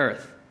heavens and the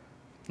earth.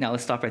 Now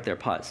let's stop right there,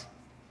 pause.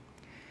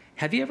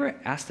 Have you ever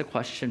asked the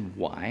question,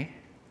 why?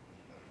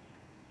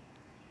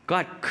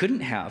 God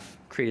couldn't have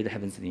created the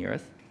heavens and the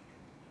earth.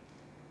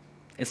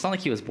 It's not like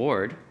he was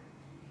bored.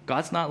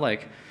 God's not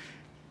like,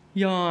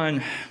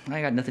 yawn,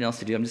 I got nothing else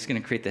to do. I'm just going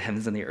to create the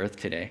heavens and the earth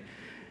today.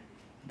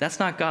 That's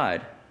not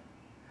God.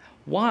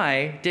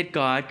 Why did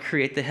God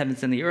create the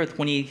heavens and the earth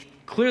when he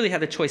clearly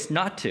had the choice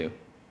not to?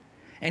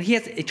 And he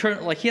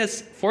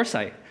has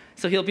foresight.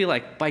 So he'll be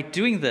like, by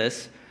doing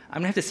this, I'm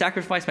going to have to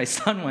sacrifice my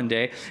son one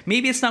day.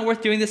 Maybe it's not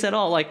worth doing this at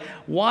all. Like,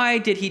 why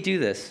did he do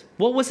this?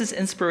 What was his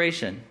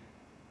inspiration?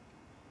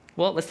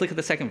 Well, let's look at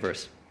the second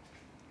verse.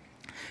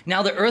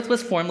 Now the earth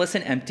was formless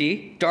and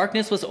empty.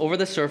 Darkness was over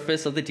the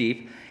surface of the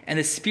deep, and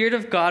the Spirit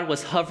of God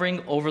was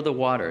hovering over the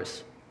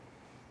waters.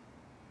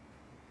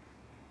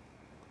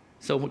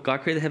 So when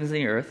God created the heavens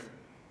and the earth,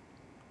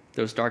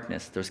 there was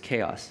darkness, there was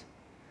chaos.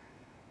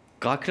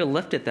 God could have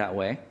left it that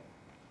way,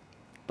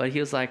 but he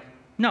was like,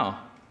 no,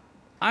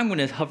 I'm going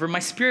to hover my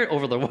Spirit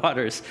over the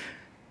waters.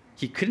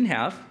 He didn't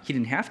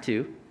have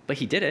to, but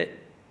he did it.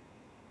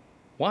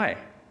 Why?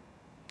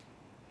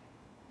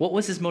 What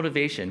was his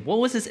motivation? What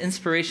was his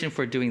inspiration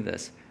for doing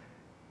this?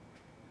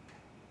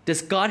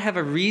 Does God have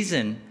a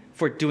reason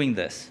for doing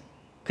this?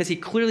 Because he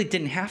clearly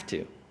didn't have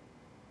to,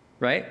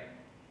 right?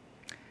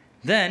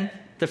 Then,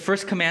 the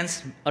first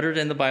commands uttered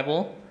in the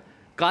Bible,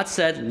 God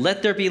said,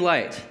 let there be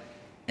light,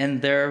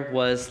 and there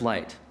was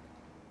light.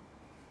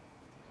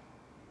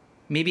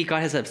 Maybe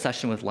God has an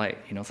obsession with light.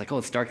 It's like, oh,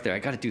 it's dark there. I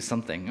got to do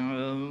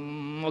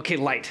something. Okay,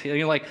 light.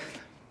 You're like,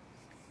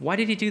 why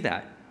did he do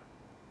that?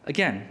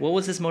 Again, what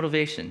was his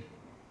motivation?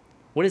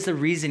 What is the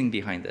reasoning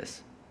behind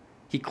this?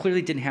 He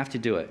clearly didn't have to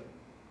do it.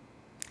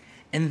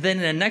 And then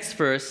in the next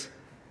verse,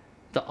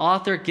 the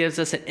author gives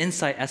us an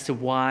insight as to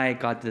why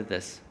God did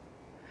this.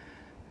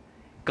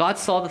 God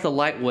saw that the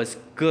light was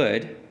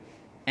good,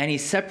 and he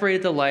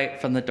separated the light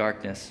from the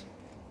darkness.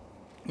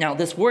 Now,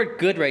 this word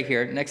good right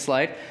here, next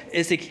slide,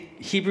 is the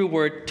Hebrew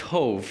word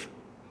tov.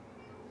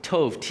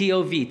 Tov,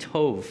 T-O-V,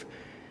 tov.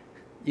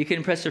 You can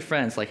impress your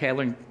friends, like, hey, I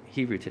learned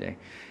Hebrew today.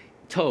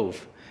 Tov.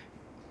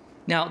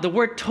 Now, the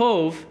word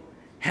tov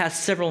has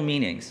several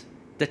meanings.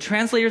 The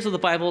translators of the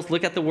Bibles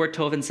look at the word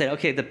tov and say,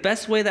 okay, the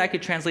best way that I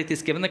could translate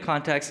this given the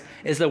context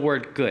is the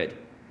word good.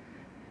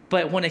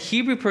 But when a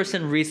Hebrew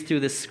person reads through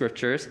the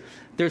scriptures,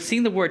 they're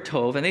seeing the word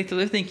tov, and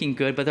they're thinking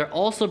good, but they're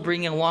also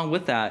bringing along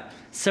with that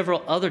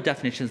several other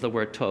definitions of the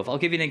word tov. I'll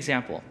give you an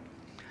example.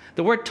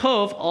 The word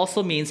tov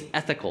also means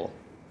ethical.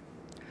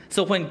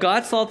 So when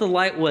God saw the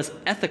light was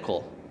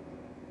ethical,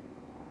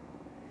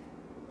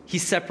 he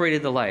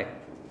separated the light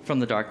from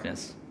the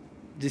darkness.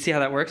 Do you see how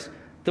that works?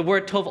 The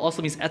word tov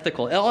also means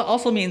ethical. It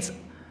also means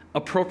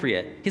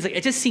appropriate. He's like,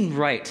 it just seemed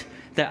right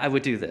that I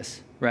would do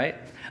this, right?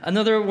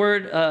 Another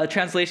word,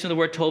 translation of the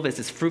word tov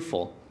is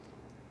fruitful.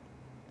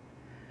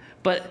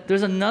 But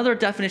there's another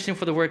definition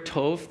for the word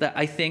tov that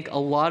I think a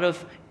lot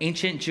of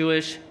ancient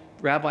Jewish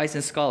rabbis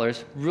and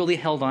scholars really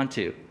held on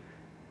to.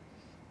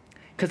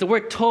 Because the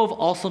word tov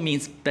also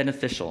means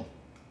beneficial.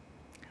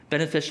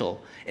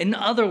 Beneficial. In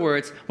other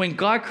words, when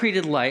God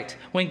created light,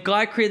 when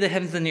God created the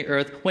heavens and the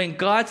earth, when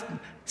God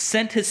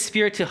sent his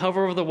Spirit to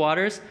hover over the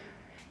waters,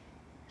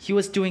 he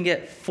was doing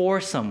it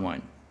for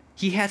someone.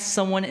 He had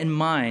someone in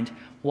mind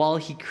while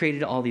he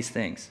created all these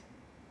things.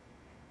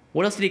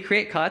 What else did he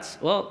create, Kotz?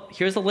 Well,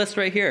 here's a list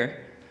right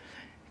here.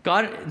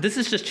 God, this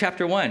is just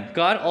chapter 1.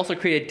 God also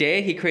created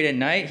day, he created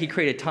night, he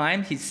created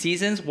time,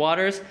 seasons,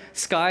 waters,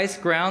 skies,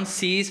 ground,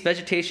 seas,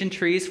 vegetation,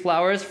 trees,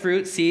 flowers,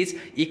 fruit, seeds,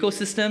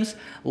 ecosystems,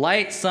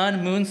 light,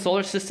 sun, moon,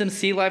 solar system,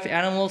 sea life,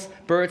 animals,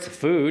 birds,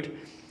 food,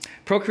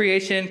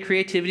 procreation,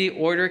 creativity,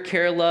 order,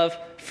 care, love,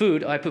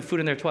 food. Oh, I put food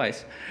in there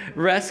twice.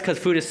 Rest, because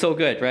food is so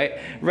good, right?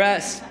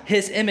 Rest,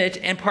 his image,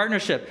 and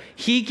partnership.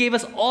 He gave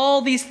us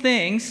all these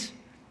things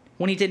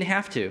when he didn't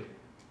have to.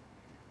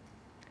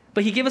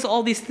 But he gave us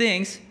all these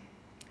things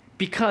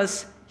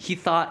because he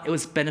thought it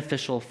was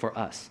beneficial for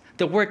us.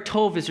 The word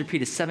tov is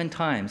repeated 7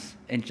 times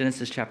in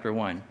Genesis chapter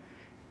 1.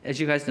 As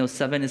you guys know,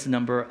 7 is a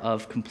number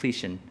of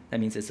completion. That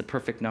means it's a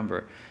perfect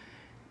number.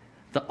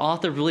 The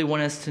author really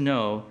wanted us to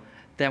know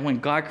that when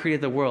God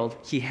created the world,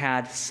 he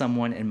had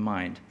someone in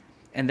mind.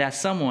 And that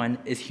someone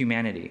is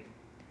humanity.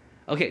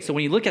 Okay, so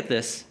when you look at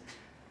this,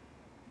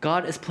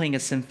 God is playing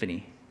a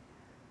symphony.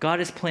 God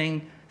is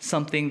playing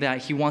something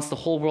that he wants the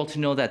whole world to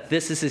know that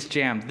this is his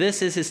jam.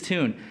 This is his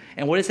tune.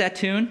 And what is that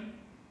tune?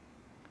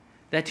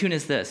 That tune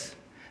is this,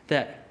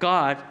 that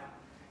God,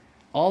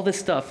 all this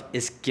stuff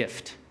is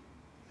gift.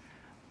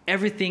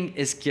 Everything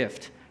is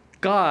gift.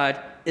 God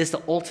is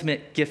the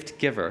ultimate gift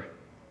giver.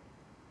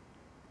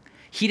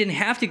 He didn't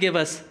have to give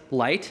us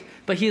light,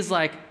 but he's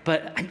like,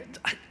 but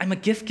I'm a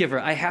gift giver.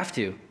 I have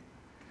to.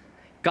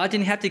 God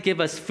didn't have to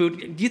give us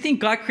food. Do you think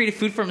God created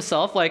food for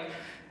himself? Like,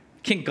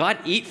 can God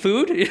eat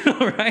food?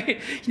 Right?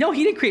 No,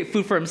 he didn't create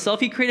food for himself.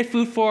 He created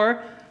food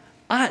for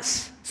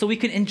us so we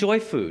can enjoy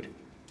food.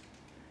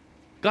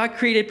 God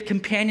created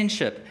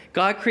companionship.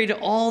 God created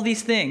all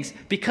these things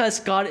because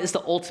God is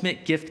the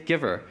ultimate gift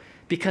giver,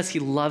 because he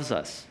loves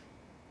us.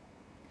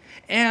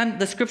 And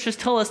the scriptures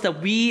tell us that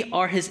we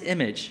are his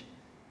image.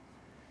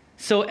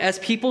 So as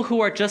people who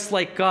are just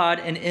like God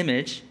in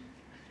image,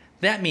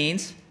 that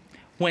means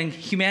when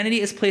humanity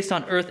is placed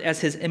on earth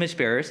as his image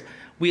bearers,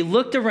 we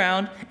looked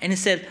around and he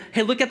said,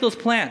 hey, look at those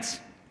plants.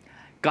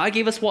 God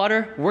gave us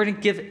water, we're going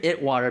to give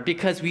it water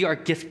because we are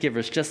gift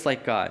givers just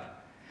like God.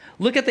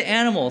 Look at the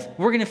animals.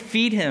 We're going to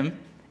feed him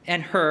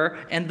and her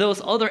and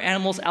those other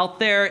animals out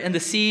there in the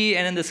sea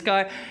and in the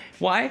sky.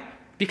 Why?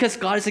 Because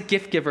God is a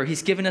gift giver.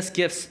 He's given us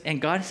gifts.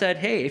 And God said,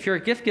 hey, if you're a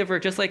gift giver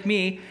just like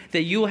me,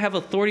 that you will have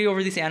authority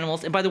over these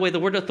animals. And by the way, the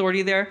word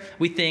authority there,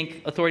 we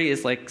think authority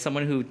is like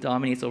someone who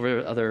dominates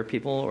over other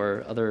people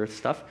or other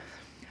stuff.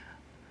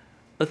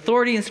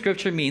 Authority in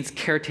Scripture means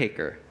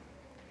caretaker.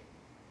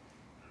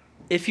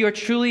 If you are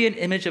truly an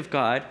image of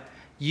God,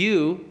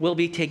 you will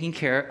be taking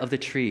care of the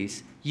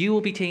trees. You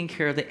will be taking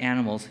care of the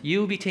animals. You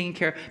will be taking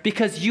care,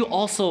 because you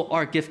also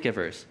are gift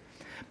givers.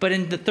 But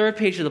in the 3rd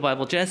page of the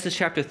Bible, Genesis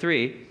chapter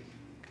 3,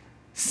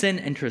 sin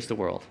enters the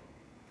world.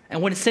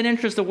 And when sin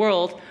enters the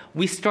world,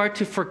 we start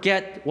to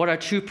forget what our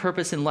true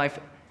purpose in life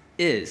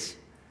is.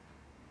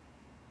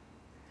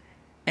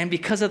 And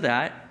because of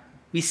that,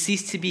 we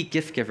cease to be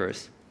gift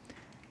givers.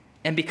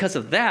 And because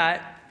of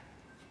that,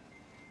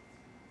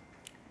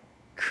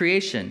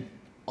 creation,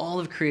 all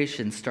of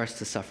creation starts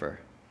to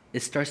suffer.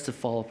 It starts to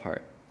fall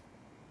apart.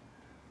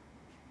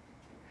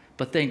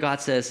 But then God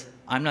says,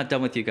 I'm not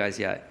done with you guys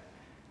yet.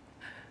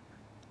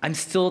 I'm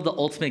still the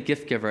ultimate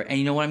gift giver. And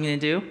you know what I'm going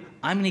to do?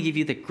 I'm going to give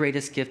you the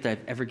greatest gift that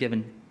I've ever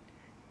given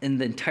in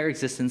the entire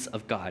existence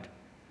of God.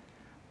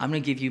 I'm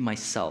going to give you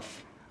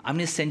myself. I'm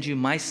going to send you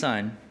my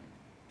son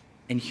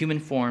in human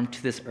form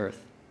to this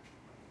earth.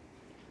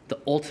 The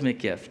ultimate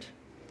gift.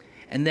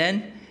 And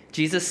then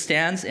Jesus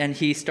stands and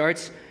he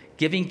starts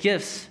giving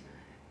gifts.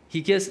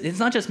 It's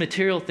not just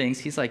material things.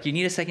 He's like, you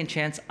need a second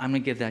chance? I'm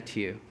going to give that to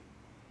you.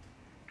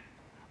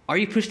 Are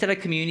you pushed out of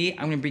community?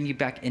 I'm going to bring you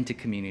back into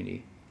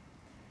community.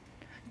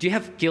 Do you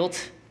have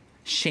guilt,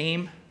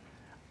 shame?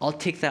 I'll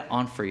take that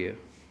on for you.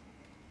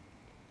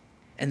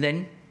 And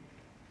then,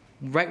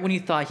 right when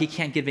you thought he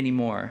can't give any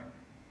more,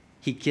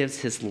 he gives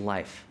his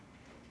life.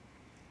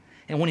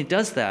 And when he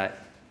does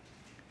that,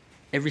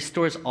 it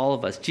restores all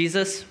of us.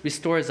 Jesus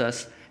restores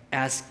us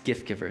as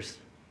gift givers.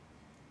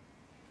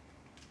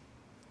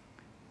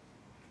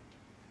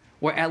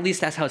 Or at least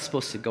that's how it's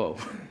supposed to go.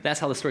 That's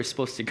how the story's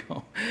supposed to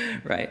go,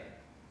 right?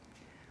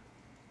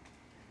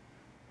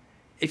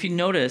 If you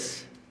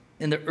notice,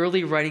 in the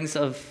early writings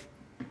of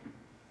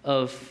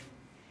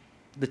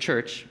the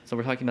church, so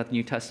we're talking about the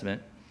New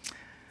Testament,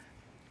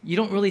 you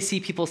don't really see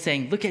people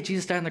saying, look at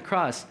Jesus died on the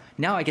cross.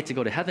 Now I get to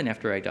go to heaven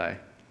after I die.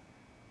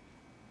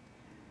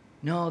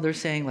 No, they're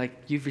saying, like,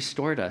 you've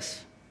restored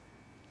us.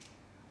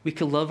 We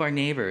could love our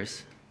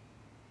neighbors.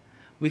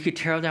 We could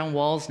tear down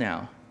walls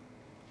now.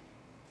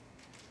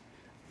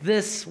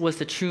 This was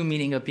the true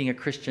meaning of being a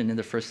Christian in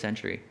the first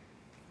century.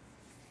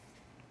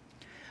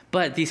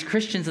 But these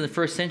Christians in the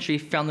first century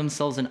found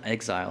themselves in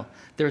exile.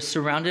 They were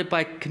surrounded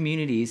by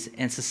communities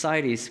and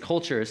societies,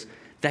 cultures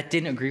that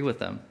didn't agree with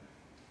them.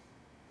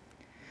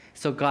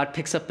 So God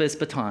picks up his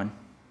baton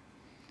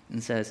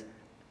and says,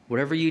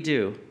 whatever you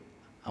do,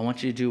 I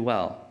want you to do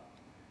well.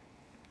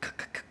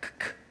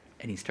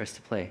 And he starts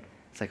to play.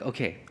 It's like,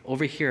 okay,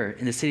 over here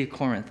in the city of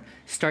Corinth,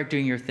 start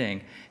doing your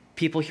thing.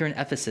 People here in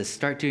Ephesus,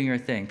 start doing your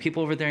thing.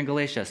 People over there in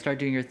Galatia, start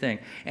doing your thing.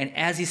 And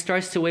as he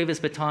starts to wave his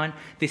baton,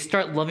 they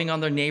start loving on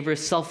their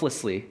neighbors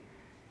selflessly,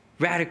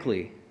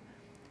 radically.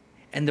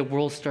 And the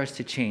world starts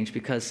to change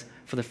because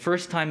for the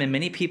first time in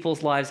many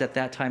people's lives at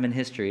that time in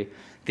history,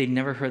 they'd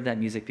never heard that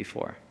music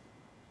before.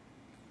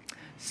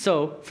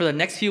 So for the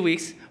next few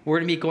weeks, we're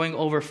going to be going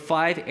over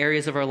 5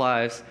 areas of our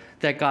lives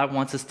that God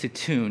wants us to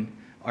tune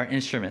our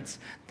instruments.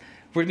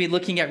 We're going to be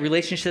looking at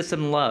relationships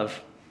and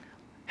love.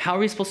 How are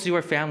we supposed to do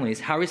our families?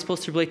 How are we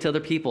supposed to relate to other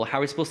people? How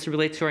are we supposed to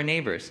relate to our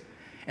neighbors?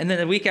 And then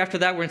the week after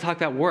that, we're going to talk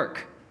about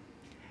work.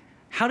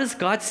 How does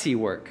God see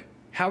work?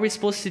 How are we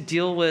supposed to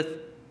deal with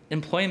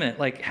employment,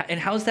 and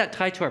how's that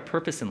tied to our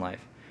purpose in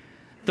life?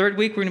 Third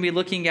week, we're going to be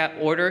looking at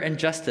order and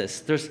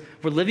justice.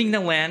 We're living in a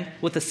land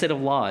with a set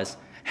of laws.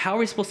 How are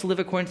we supposed to live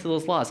according to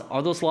those laws?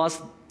 Are those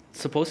laws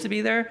supposed to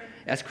be there?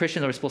 As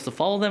Christians, are we supposed to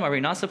follow them? Are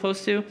we not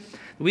supposed to?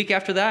 The week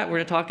after that, we're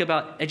going to talk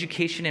about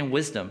education and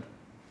wisdom.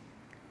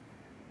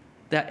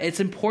 That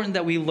it's important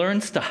that we learn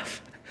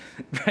stuff,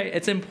 right?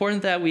 It's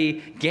important that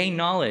we gain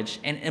knowledge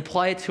and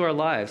apply it to our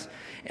lives.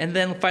 And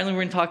then finally, we're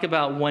going to talk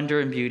about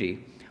wonder and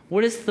beauty.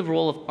 What is the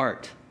role of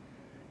art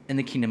in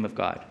the kingdom of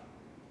God?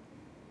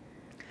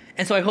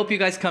 And so I hope you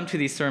guys come to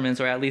these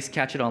sermons or at least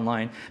catch it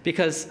online,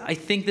 because I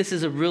think this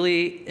is a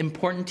really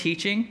important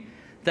teaching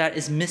that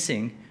is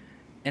missing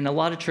in a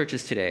lot of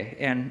churches today.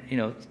 And,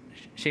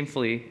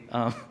 shamefully,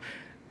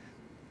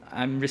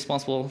 I'm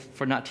responsible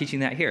for not teaching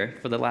that here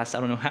for the last,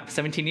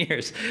 17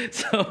 years.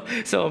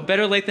 So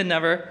better late than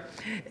never.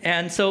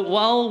 And so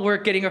while we're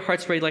getting our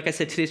hearts ready, like I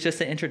said, today's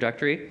just an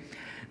introductory.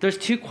 There's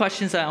 2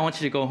 questions that I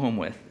want you to go home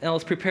with. And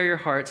let's prepare your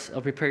hearts,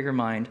 I'll prepare your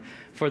mind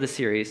for the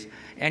series.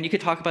 And you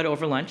could talk about it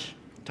over lunch.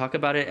 Talk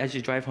about it as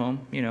you drive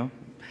home,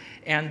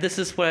 And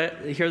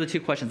here are the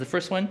 2 questions. The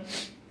first one,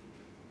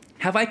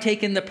 have I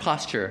taken the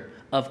posture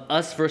of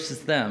us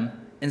versus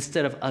them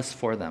instead of us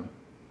for them?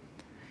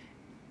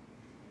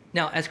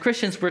 Now, as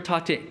Christians, we're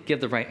taught to give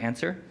the right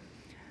answer.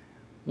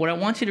 What I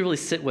want you to really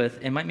sit with,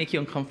 and might make you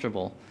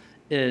uncomfortable,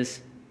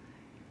 is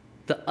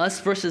the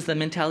us versus them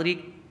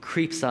mentality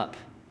creeps up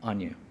on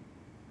you.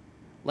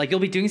 Like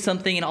you'll be doing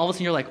something and all of a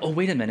sudden you're like, oh,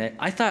 wait a minute.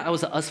 I thought I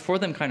was a us for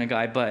them kind of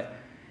guy, but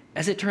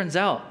as it turns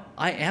out,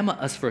 I am a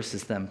us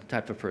versus them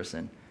type of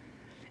person.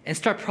 And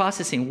start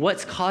processing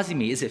what's causing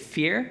me. Is it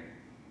fear?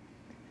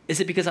 Is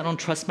it because I don't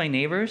trust my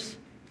neighbors?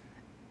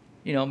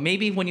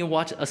 Maybe when you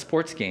watch a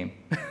sports game,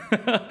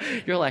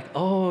 you're like,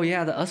 oh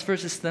yeah, the us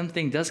versus them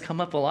thing does come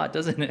up a lot,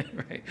 doesn't it?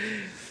 Right?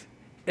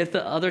 If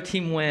the other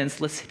team wins,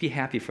 let's be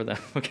happy for them,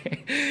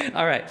 okay?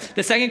 All right,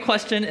 the second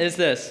question is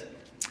this.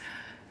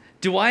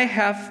 Do I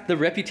have the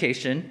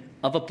reputation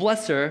of a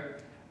blesser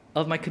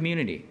of my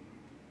community?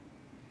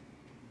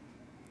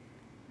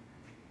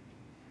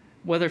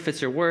 Whether if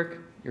it's your work,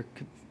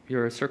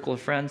 your circle of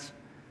friends,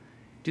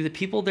 do the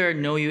people there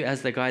know you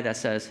as the guy that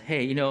says,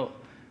 hey,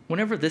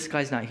 whenever this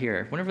guy's not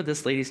here, whenever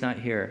this lady's not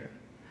here,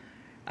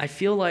 I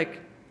feel like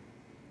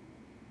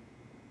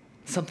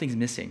something's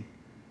missing.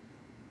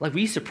 Like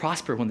we used to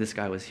prosper when this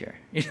guy was here,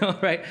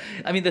 right?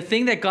 I mean, the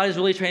thing that God is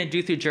really trying to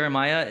do through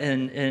Jeremiah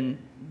in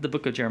the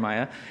book of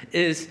Jeremiah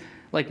is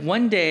like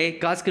one day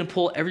God's going to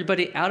pull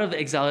everybody out of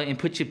exile and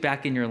put you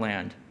back in your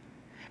land.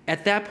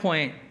 At that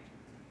point,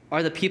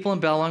 are the people in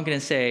Babylon going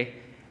to say,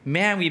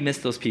 man, we miss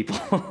those people?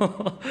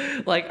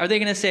 Like, are they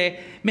going to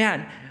say,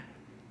 man,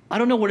 I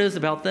don't know what it is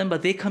about them,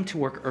 but they come to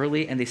work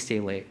early and they stay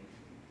late.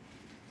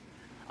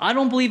 I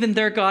don't believe in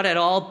their God at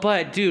all,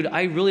 but dude,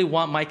 I really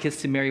want my kids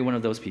to marry one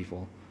of those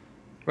people,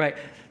 right?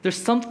 There's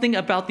something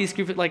about these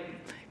groups, like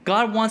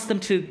God wants them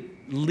to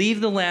leave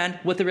the land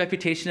with the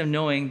reputation of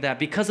knowing that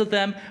because of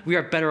them, we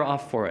are better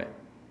off for it.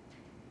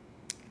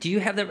 Do you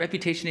have that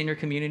reputation in your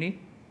community?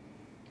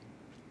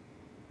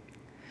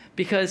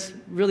 Because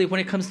really, when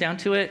it comes down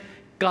to it,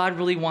 God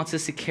really wants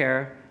us to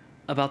care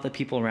about the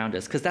people around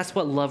us, because that's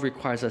what love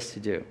requires us to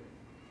do.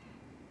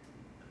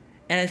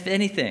 And if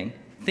anything,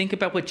 think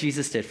about what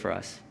Jesus did for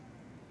us.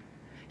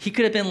 He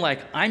could have been like,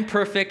 I'm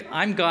perfect,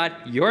 I'm God,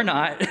 you're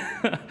not.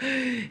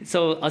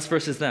 So us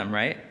versus them,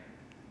 right?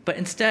 But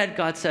instead,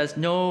 God says,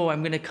 no,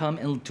 I'm going to come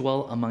and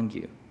dwell among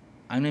you.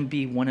 I'm going to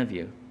be one of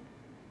you.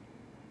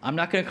 I'm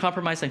not going to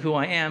compromise on who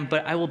I am,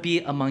 but I will be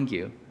among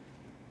you.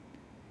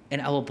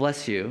 And I will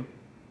bless you.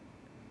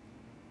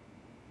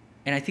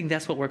 And I think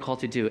that's what we're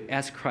called to do,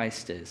 as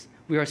Christ is.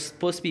 We are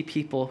supposed to be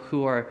people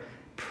who are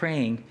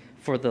praying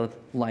for the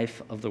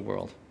life of the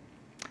world.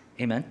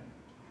 Amen?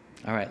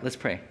 All right, let's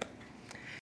pray.